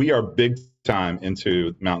 Yeah, we are big time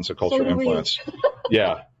into mountains of cultural influence.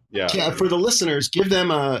 Yeah. Yeah. For the listeners, give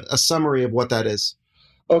them a summary of what that is.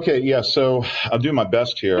 Okay. Yeah. So I'll do my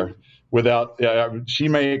best here without, she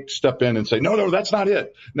may step in and say, no, that's not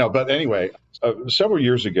it. No, but anyway, several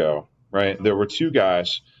years ago, right, there were 2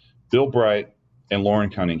 guys, Bill Bright and Lauren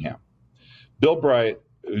Cunningham. Bill Bright,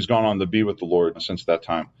 who's gone on to be with the Lord since that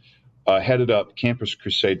time, headed up Campus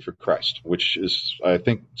Crusade for Christ, which is, I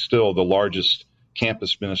think, still the largest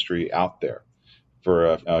campus ministry out there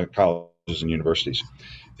for colleges and universities.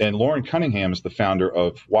 And Lauren Cunningham is the founder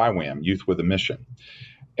of YWAM, Youth with a Mission.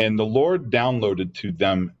 And the Lord downloaded to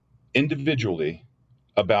them individually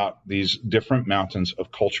about these different mountains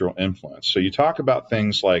of cultural influence. So you talk about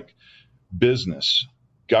things like business,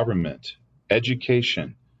 government,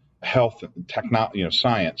 education, health, technology,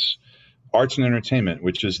 science, arts and entertainment,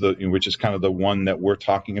 which is kind of the one that we're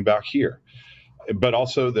talking about here. But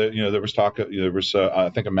also there was talk, I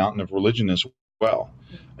think a mountain of religion as well.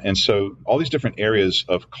 And so all these different areas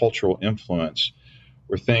of cultural influence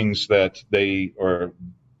were things that they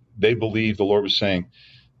believed the Lord was saying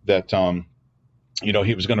that,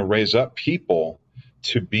 he was going to raise up people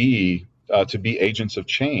to be agents of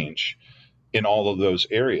change in all of those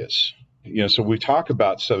areas. So we talk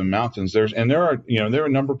about 7 mountains. There are a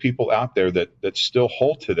number of people out there that still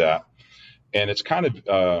hold to that. And it's kind of,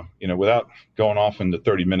 without going off into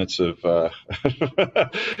 30 minutes of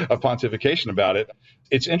pontification about it,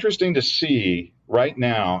 it's interesting to see right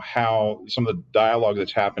now how some of the dialogue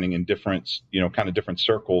that's happening in different, kind of different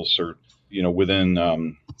circles or, within, I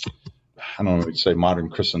don't know what to say, modern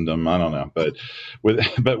Christendom, I don't know, but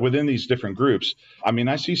within these different groups, I mean,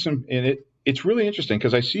 I see some, and it's really interesting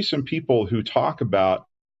because I see some people who talk about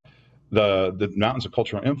the mountains of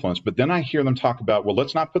cultural influence, but then I hear them talk about, well,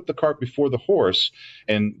 let's not put the cart before the horse.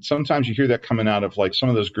 And sometimes you hear that coming out of like some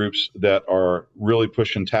of those groups that are really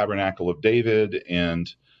pushing Tabernacle of David,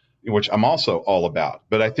 and which I'm also all about.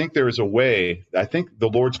 But I think there is a way, I think the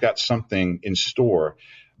Lord's got something in store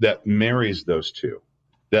that marries those two,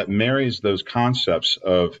 that marries those concepts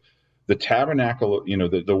of the tabernacle,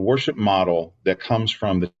 the worship model that comes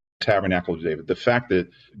from the Tabernacle of David, the fact that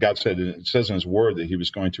God said, it says in his word that he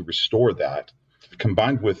was going to restore that,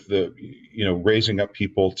 combined with the, raising up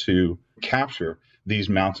people to capture these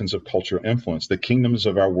mountains of cultural influence, the kingdoms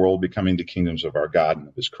of our world becoming the kingdoms of our God and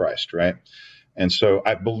of his Christ, right? And so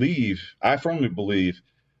I firmly believe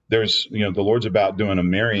there's, the Lord's about doing a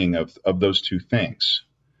marrying of those two things.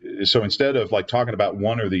 So instead of like talking about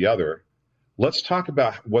one or the other, let's talk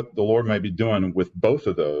about what the Lord may be doing with both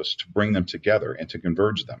of those to bring them together and to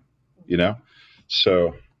converge them,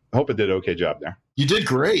 So I hope I did an okay job there. You did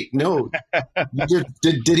great. No, you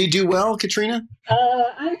did he do well, Katrina?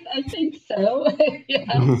 I think so.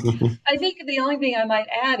 Yeah. I think the only thing I might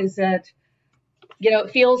add is that,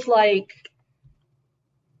 it feels like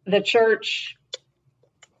the church,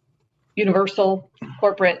 universal,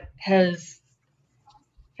 corporate, have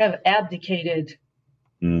abdicated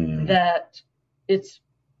that its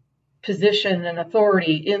position and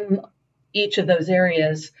authority in each of those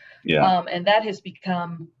areas Yeah. And that has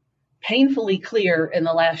become painfully clear in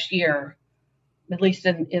the last year, at least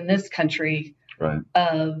in this country, Right.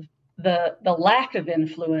 of the lack of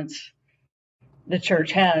influence the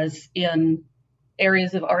church has in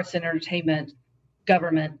areas of arts and entertainment,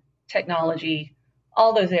 government, technology,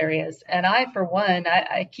 all those areas. And I, for one,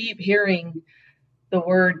 I keep hearing the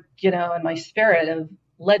word, in my spirit of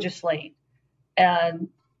legislate. And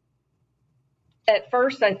at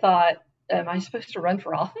first I thought, am I supposed to run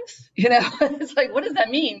for office? It's like, what does that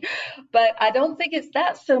mean? But I don't think it's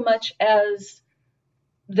that so much as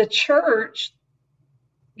the church,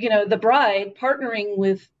 the bride partnering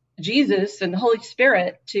with Jesus and the Holy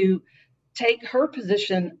Spirit to take her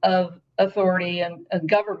position of authority and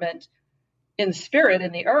government in the spirit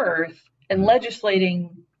in the earth and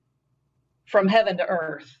legislating from heaven to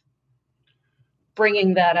earth,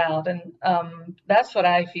 bringing that out. And that's what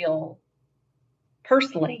I feel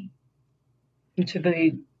personally to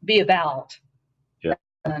be about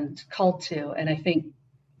and called to. And I think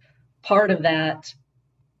part of that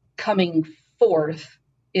coming forth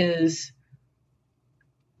is,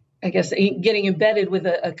 I guess, getting embedded with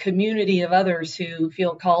a community of others who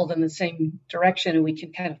feel called in the same direction, and we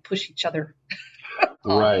can kind of push each other.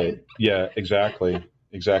 Right. Yeah, exactly.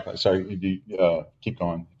 Sorry, keep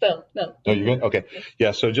going. No, you're good? Okay.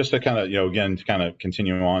 Yeah. So just to kind of, again, to kind of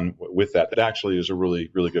continue on with that actually is a really,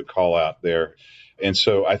 really good call out there. And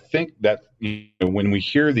so I think that when we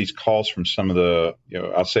hear these calls from some of the,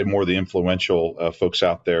 I'll say more of the influential folks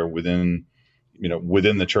out there within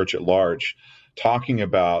the church at large, talking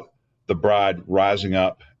about the bride rising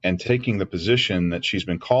up and taking the position that she's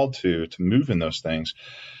been called to move in those things.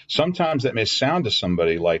 Sometimes that may sound to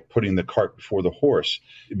somebody like putting the cart before the horse.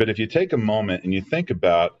 But if you take a moment and you think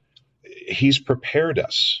about, he's prepared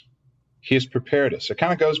us. He has prepared us. It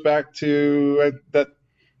kind of goes back to that,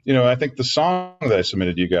 I think the song that I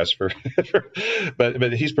submitted to you guys for,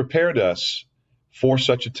 but he's prepared us for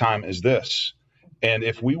such a time as this. And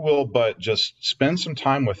if we will but just spend some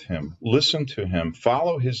time with him, listen to him,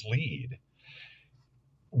 follow his lead,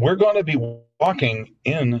 we're going to be walking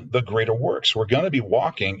in the greater works. We're going to be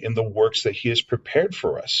walking in the works that he has prepared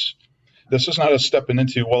for us. This is not a stepping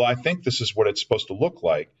into, well, I think this is what it's supposed to look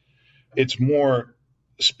like. It's more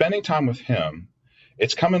spending time with him.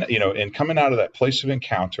 It's coming, and coming out of that place of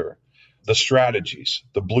encounter, the strategies,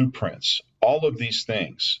 the blueprints, all of these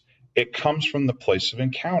things, it comes from the place of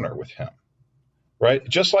encounter with him. Right?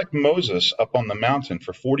 Just like Moses up on the mountain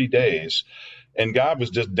for 40 days, and God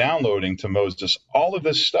was just downloading to Moses all of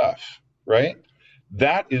this stuff, right?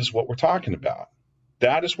 That is what we're talking about.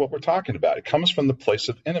 That is what we're talking about. It comes from the place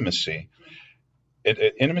of intimacy.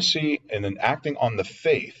 Intimacy and then acting on the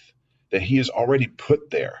faith that he has already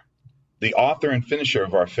put there. The author and finisher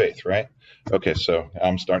of our faith, right? Okay, so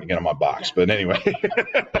I'm starting to get on my box, but anyway.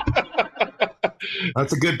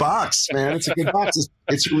 That's a good box, man. It's a good box.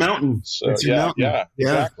 It's your mountain. It's your mountain.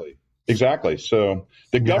 Yeah, exactly. So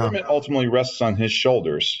the government ultimately rests on his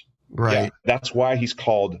shoulders. Right. Yeah, that's why he's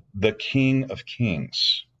called the King of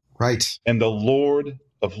Kings. Right. And the Lord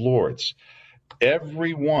of Lords.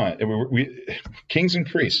 Everyone, kings and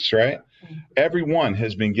priests, right? Everyone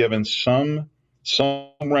has been given some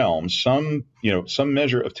realm, some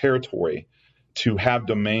measure of territory to have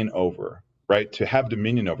domain over. Right, to have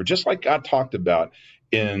dominion over, just like God talked about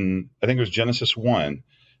in, I think it was Genesis 1,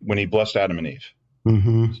 when he blessed Adam and Eve.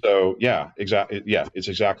 Mm-hmm. So, exactly. Yeah, it's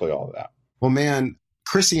exactly all of that. Well, man,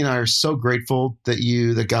 Chrissy and I are so grateful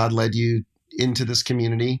that God led you into this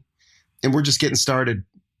community. And we're just getting started.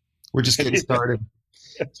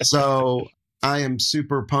 So I am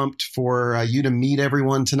super pumped for you to meet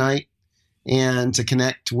everyone tonight and to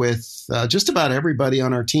connect with just about everybody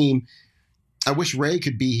on our team. I wish Ray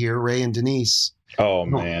could be here, Ray and Denise. Oh,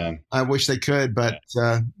 man. I wish they could, but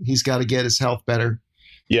he's got to get his health better.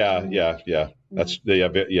 Yeah. That's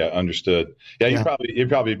understood. Yeah, you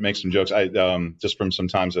probably make some jokes. I just from some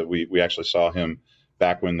times that we actually saw him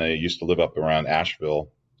back when they used to live up around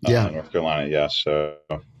Asheville, North Carolina. Yeah. So,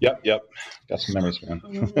 yep. Got some memories, man.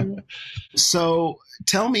 Mm-hmm. So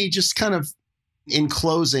tell me, just kind of in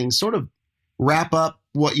closing, sort of wrap up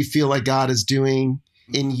what you feel like God is doing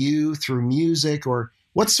in you through music, or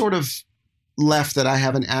what's sort of left that I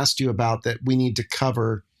haven't asked you about that we need to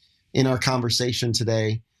cover in our conversation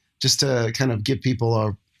today, just to kind of give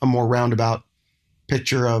people a more roundabout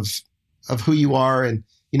picture of who you are. And,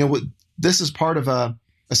 this is part of a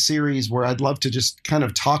series where I'd love to just kind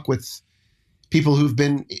of talk with people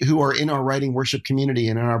who are in our Writing Worship community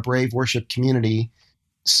and in our Brave Worship community.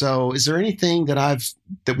 So is there anything that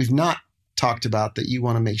we've not talked about that you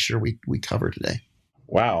want to make sure we cover today?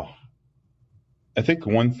 Wow. I think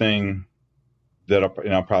one thing that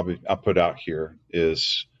I'll put out here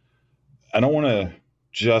is I don't want to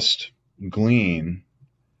just glean,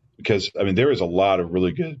 because I mean there is a lot of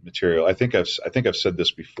really good material. I think I've said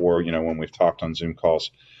this before, when we've talked on Zoom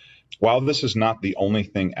calls. While this is not the only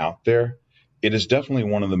thing out there, it is definitely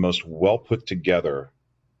one of the most well put together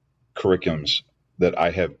curriculums that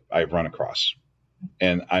I've run across.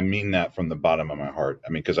 And I mean that from the bottom of my heart. I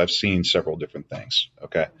mean, because I've seen several different things.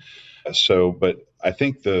 Okay. So, but I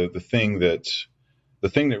think the thing that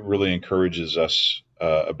really encourages us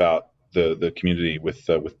about the community with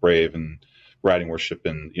Brave and writing worship,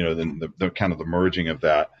 and then the kind of the merging of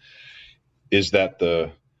that, is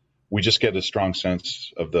that we just get a strong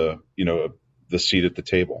sense of the seat at the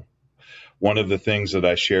table. One of the things that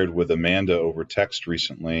I shared with Amanda over text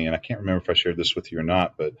recently, and I can't remember if I shared this with you or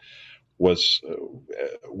not, but was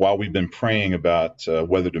while we've been praying about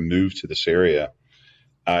whether to move to this area,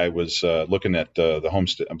 I was looking at the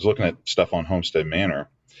homestead. I was looking at stuff on Homestead Manor,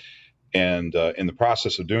 and in the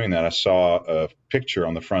process of doing that, I saw a picture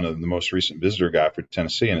on the front of the most recent visitor guide for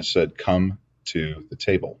Tennessee, and it said, "Come to the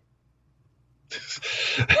table."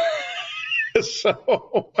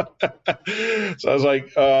 So I was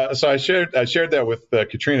like, so I shared that with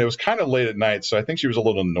Katrina. It was kind of late at night, so I think she was a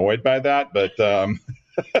little annoyed by that. But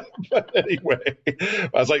but anyway, I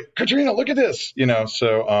was like, Katrina, look at this,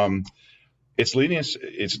 So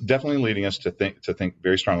it's definitely leading us to think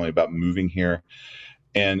very strongly about moving here,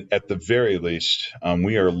 and at the very least,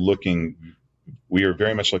 we are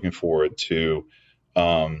very much looking forward to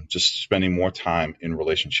just spending more time in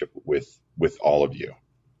relationship with all of you.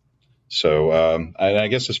 So I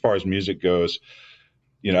guess as far as music goes,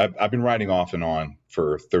 I've been writing off and on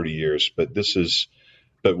for 30 years, but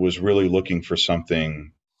was really looking for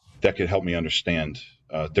something that could help me understand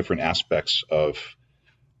different aspects of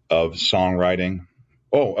songwriting.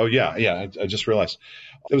 Oh yeah. I just realized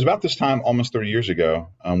it was about this time, almost 30 years ago.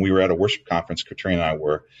 We were at a worship conference. Katrina and I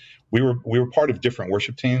were. We were part of different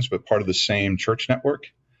worship teams, but part of the same church network.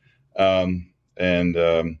 And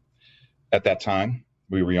at that time,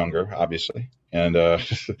 we were younger, obviously, and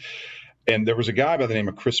and there was a guy by the name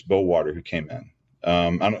of Chris Bowater who came in.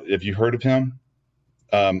 Have you heard of him?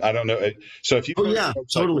 I don't know. So if you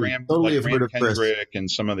totally Graham heard of Chris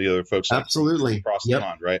and some of the other folks, absolutely across the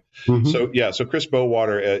pond, right? Mm-hmm. So Chris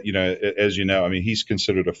Bowater, as you know, I mean, he's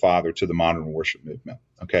considered a father to the modern worship movement.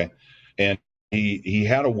 Okay, and he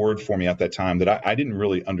had a word for me at that time that I didn't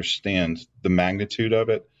really understand the magnitude of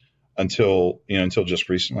it until just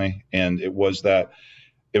recently, and it was that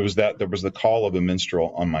there was the call of a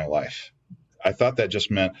minstrel on my life. I thought that just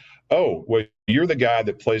meant, oh, well, you're the guy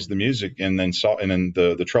that plays the music, and then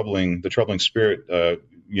the troubling spirit,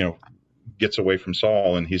 gets away from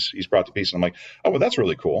Saul, and he's brought to peace. And I'm like, oh, well, that's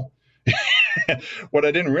really cool. What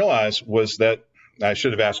I didn't realize was that I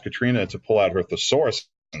should have asked Katrina to pull out her thesaurus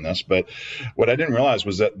in this, but what I didn't realize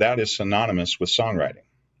was that is synonymous with songwriting.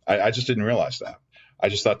 I just didn't realize that. I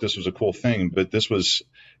just thought this was a cool thing, but this was,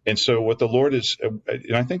 and so what the Lord is,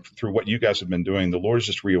 and I think through what you guys have been doing, the Lord has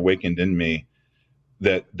just reawakened in me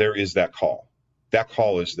that there is that call. That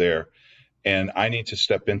call is there, and I need to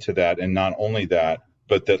step into that. And not only that,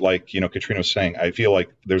 but that, like, Katrina was saying, I feel like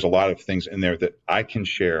there's a lot of things in there that I can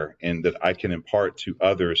share and that I can impart to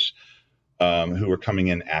others who are coming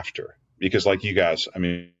in after. Because like you guys, I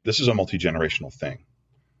mean, this is a multi-generational thing.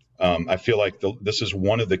 I feel like this is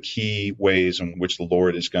one of the key ways in which the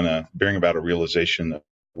Lord is going to bring about a realization of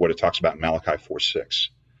what it talks about in Malachi 4:6,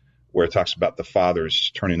 where it talks about the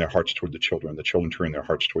fathers turning their hearts toward the children turning their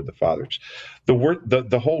hearts toward the fathers.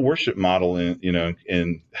 The whole worship model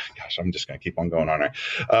in gosh, I'm just going to keep on going on.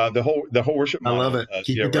 Right? The whole worship model. I love it.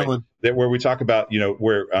 Keep it going. Right, where we talk about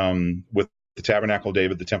where with the Tabernacle of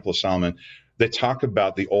David, the Temple of Solomon, they talk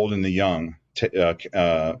about the old and the young.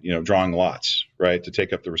 Drawing lots, right, to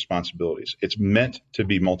take up the responsibilities. It's meant to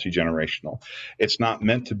be multi-generational. It's not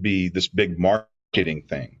meant to be this big marketing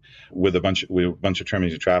thing with a bunch of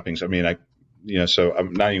trimmings and trappings. I mean, so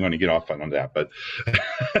I'm not even going to get off on that, but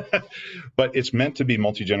but it's meant to be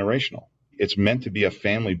multi-generational. It's meant to be a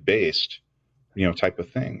family-based, type of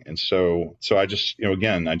thing. And so I just,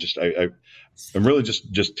 again, I'm really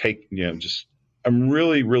I'm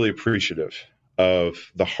really, really appreciative of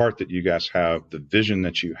the heart that you guys have, the vision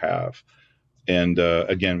that you have. And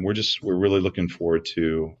again, we're really looking forward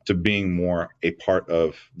to being more a part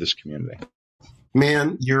of this community.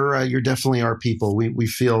 Man, you're definitely our people. We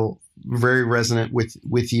feel very resonant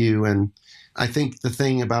with you. And I think the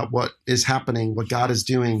thing about what is happening, what God is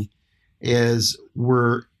doing, is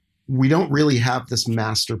we don't really have this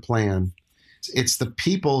master plan. It's the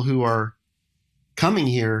people who are coming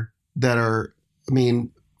here that are, I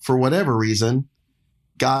mean, for whatever reason,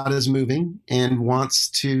 God is moving and wants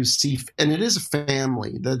to see, and it is a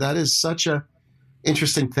family. That is such a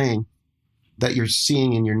interesting thing that you're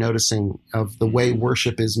seeing and you're noticing of the way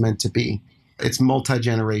worship is meant to be. It's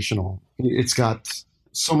multi-generational. It's got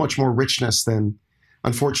so much more richness than,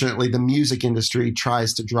 unfortunately, the music industry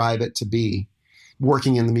tries to drive it to be.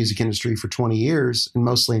 Working in the music industry for 20 years, and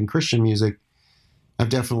mostly in Christian music, I've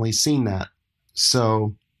definitely seen that.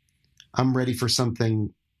 So I'm ready for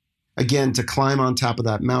something, again, to climb on top of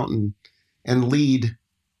that mountain and lead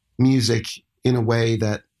music in a way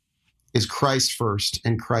that is Christ first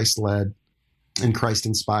and Christ led and Christ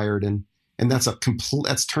inspired. And that's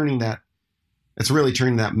really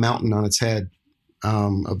turning that mountain on its head,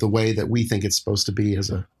 of the way that we think it's supposed to be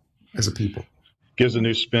as a people. Gives a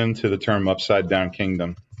new spin to the term upside down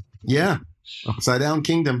kingdom. Yeah. Upside Down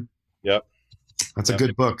Kingdom. Yep. That's a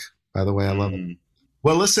good book, by the way. I love it.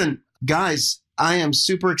 Well, listen, guys, I am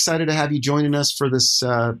super excited to have you joining us for this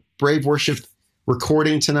Brave Worship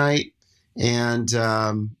recording tonight, and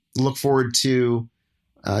look forward to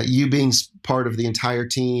you being part of the entire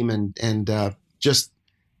team, and just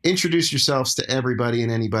introduce yourselves to everybody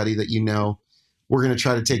and anybody that you know. We're going to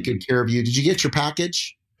try to take good care of you. Did you get your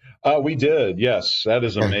package? We did. Yes. That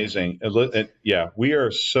is amazing. Yeah. We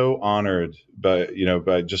are so honored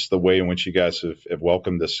by just the way in which you guys have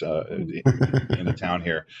welcomed us into town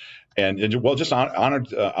here, and just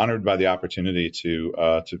honored by the opportunity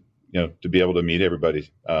to be able to meet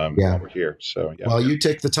everybody while we're here. So, yeah. Well, you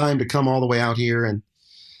take the time to come all the way out here, and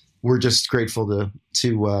we're just grateful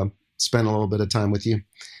to spend a little bit of time with you.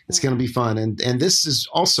 It's going to be fun. And this is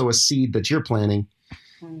also a seed that you're planting.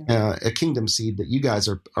 A kingdom seed that you guys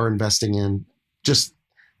are investing in. Just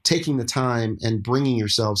taking the time and bringing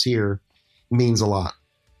yourselves here means a lot.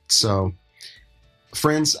 So,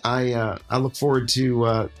 friends, I look forward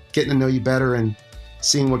to getting to know you better and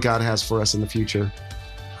seeing what God has for us in the future.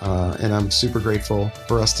 And I'm super grateful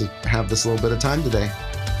for us to have this little bit of time today.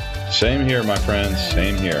 Same here, my friends.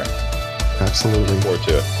 Same here. Absolutely. Look forward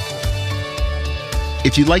to it.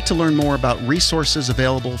 If you'd like to learn more about resources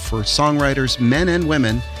available for songwriters, men and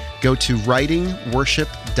women, go to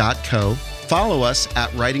writingworship.co. Follow us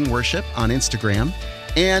at Writing Worship on Instagram,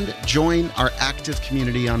 and join our active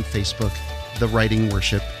community on Facebook, the Writing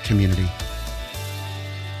Worship Community.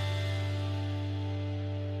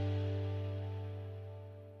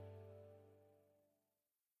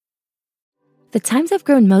 The times I've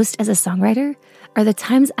grown most as a songwriter are the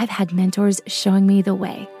times I've had mentors showing me the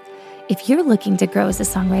way. If you're looking to grow as a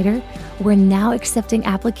songwriter, we're now accepting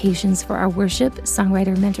applications for our Worship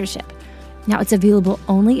Songwriter Mentorship. Now, it's available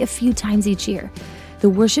only a few times each year. The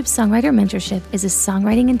Worship Songwriter Mentorship is a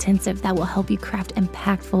songwriting intensive that will help you craft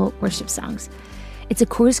impactful worship songs. It's a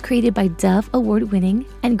course created by Dove Award-winning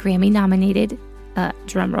and Grammy-nominated,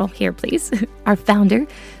 drumroll here please, our founder,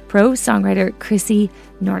 pro songwriter Chrissy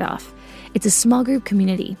Nordoff. It's a small group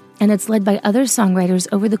community, and it's led by other songwriters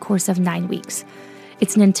over the course of 9 weeks.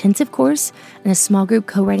 It's an intensive course and a small group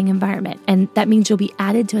co-writing environment, and that means you'll be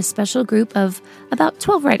added to a special group of about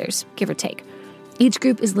 12 writers, give or take. Each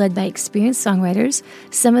group is led by experienced songwriters,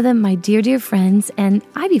 some of them my dear, dear friends, and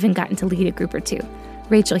I've even gotten to lead a group or two.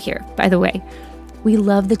 Rachel here, by the way. We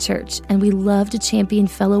love the church, and we love to champion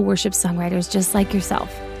fellow worship songwriters just like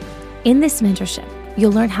yourself. In this mentorship,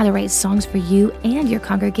 you'll learn how to write songs for you and your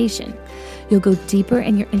congregation. You'll go deeper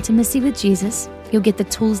in your intimacy with Jesus. You'll get the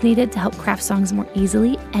tools needed to help craft songs more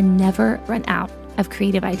easily and never run out of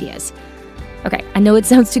creative ideas. Okay, I know it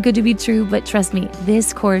sounds too good to be true, but trust me,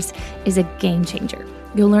 this course is a game changer.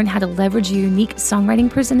 You'll learn how to leverage your unique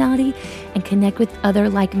songwriting personality and connect with other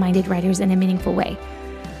like-minded writers in a meaningful way.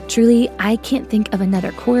 Truly, I can't think of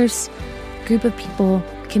another course, group of people,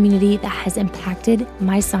 community that has impacted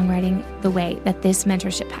my songwriting the way that this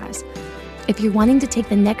mentorship has. If you're wanting to take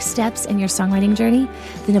the next steps in your songwriting journey,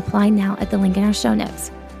 then apply now at the link in our show notes.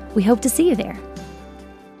 We hope to see you there.